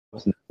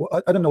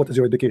Well, I don't know what is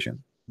your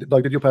education.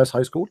 Did you pass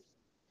high school?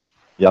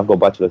 Yeah, I've got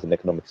bachelor's in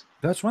economics.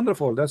 That's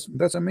wonderful.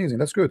 That's amazing.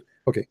 That's good.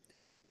 Okay.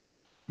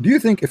 Do you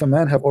think if a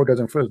man have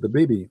orgasm first, the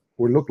baby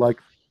will look like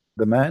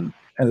the man,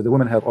 and if the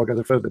woman have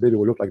orgasm first, the baby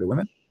will look like the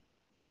woman?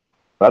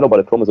 I know about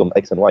the chromosome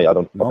X and Y. I've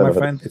No, my never heard of.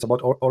 friend, it's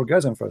about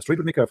orgasm first. Read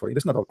with me carefully.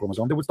 This is not about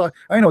chromosome. They would start.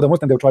 I know the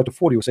Muslim, they'll try to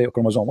fool you, say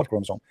chromosome. What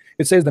chromosome?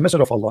 It says the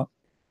messenger of Allah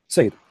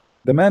said,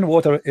 the man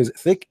water is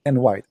thick and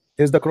white.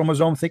 Is the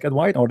chromosome thick and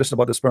white, or this is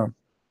about the sperm?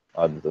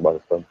 It's about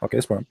the sperm.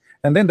 Okay, sperm.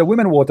 And then the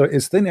women water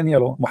is thin and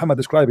yellow. Muhammad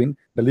describing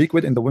the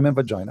liquid in the women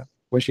vagina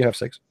when she have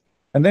sex.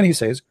 And then he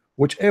says,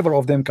 whichever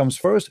of them comes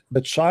first,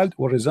 the child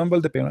will resemble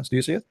the parents. Do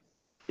you see it?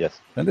 Yes.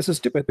 And this is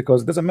stupid,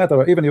 because it doesn't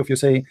matter even if you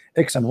say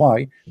X and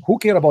Y. Who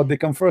care about they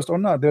come first or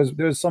not?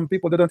 There's some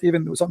people that don't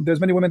even there's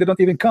many women that don't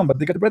even come, but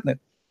they get pregnant.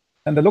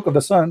 And the look of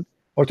the son,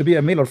 or to be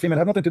a male or female,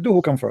 have nothing to do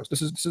who come first.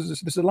 This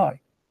is a lie.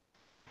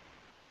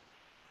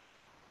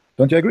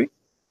 Don't you agree?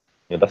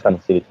 Yeah, that's kind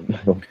of silly.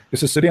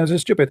 This is silly and this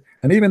is stupid.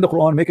 And even the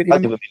Quran make it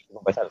even.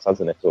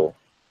 So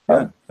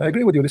Yeah, I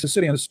agree with you. This is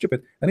silly and it's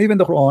stupid. And even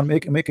the Quran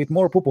make it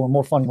more poo-poo and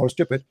more funny, more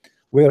stupid.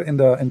 Where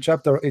in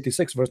chapter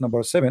 86, verse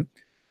number 7,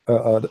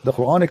 the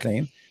Quran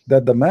claim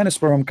that the man's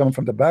sperm coming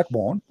from the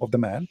backbone of the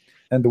man,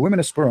 and the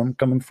women's sperm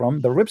coming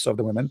from the ribs of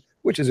the women,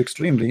 which is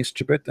extremely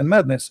stupid and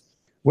madness.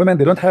 Women,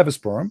 they don't have a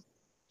sperm,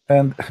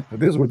 and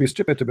this would be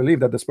stupid to believe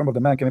that the sperm of the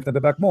man came from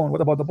the backbone.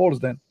 What about the balls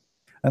then?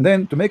 And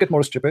then to make it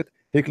more stupid,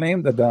 he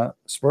claimed that the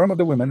sperm of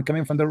the women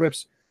coming from the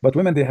ribs, but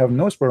women, they have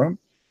no sperm,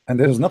 and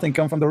there is nothing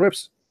come from the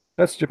ribs.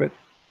 That's stupid.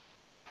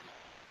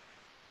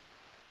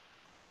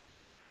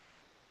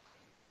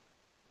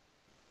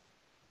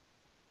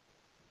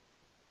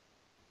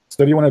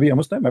 So do you want to be a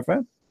Muslim, my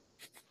friend?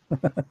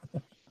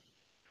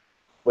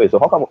 wait, so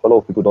how come a lot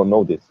of people don't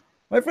know this?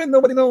 My friend,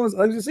 nobody knows.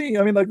 As you see,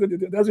 I mean, like,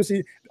 as you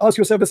see, ask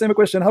yourself the same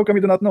question. How come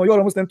you do not know? You're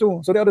a Muslim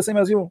too, so they are the same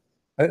as you.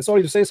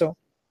 Sorry to say so.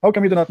 How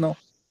come you do not know?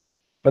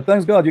 But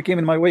thanks God you came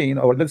in my way,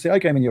 or let's say I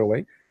came in your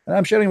way, and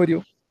I'm sharing with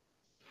you.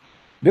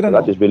 Didn't I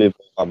know. just believe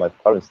my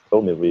parents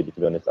told me, really, to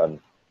be honest. And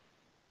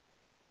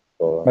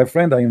so, My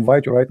friend, I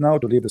invite you right now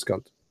to leave this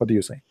cult. What do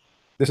you say?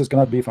 This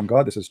cannot be from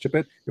God. This is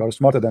stupid. You are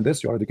smarter than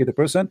this. You are an educated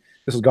person.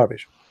 This is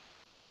garbage.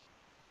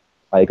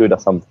 I agree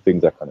that some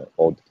things are kind of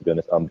odd, to be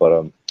honest.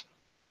 But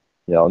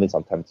yeah, I'll need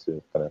some time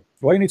to kind of.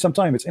 Why you need some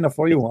time? It's enough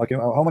for you. Okay,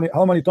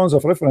 how many tons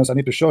of reference I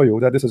need to show you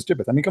that this is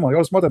stupid? I mean, come on,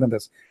 you're smarter than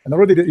this. And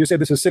already you say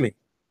this is silly.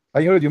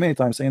 I heard you many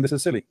times saying this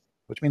is silly,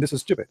 which means this is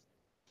stupid.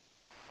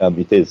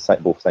 It is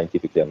both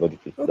scientifically and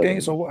logically. Okay,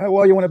 so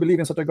why you want to believe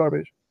in such a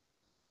garbage?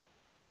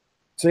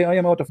 Say I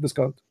am out of this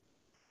cult.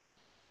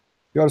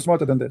 You are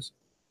smarter than this.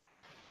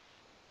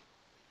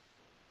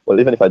 Well,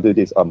 even if I do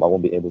this, I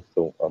won't be able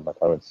to tell my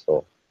parents.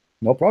 So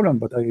no problem.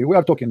 But we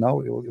are talking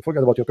now. You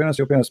forget about your parents.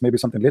 Your parents maybe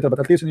something later, but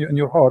at least in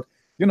your heart,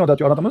 you know that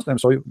you are not a Muslim.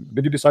 So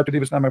did you decide to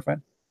leave Islam, my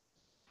friend?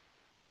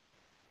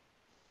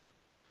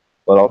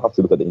 Well, I'll have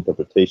to look at the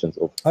interpretations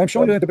of. I'm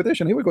showing you the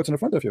interpretation. Here we go. It's in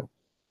front of you.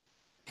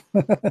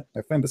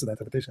 My friend, this is the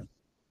interpretation.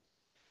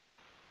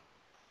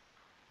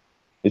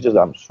 It's just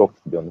I'm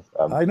shocked, to be honest.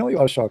 I know you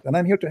are shocked, and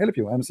I'm here to help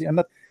you. I'm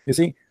not. You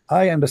see,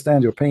 I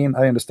understand your pain.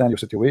 I understand your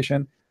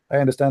situation. I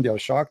understand you are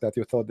shocked that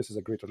you thought this is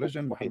a great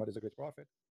religion. Muhammad is a great prophet.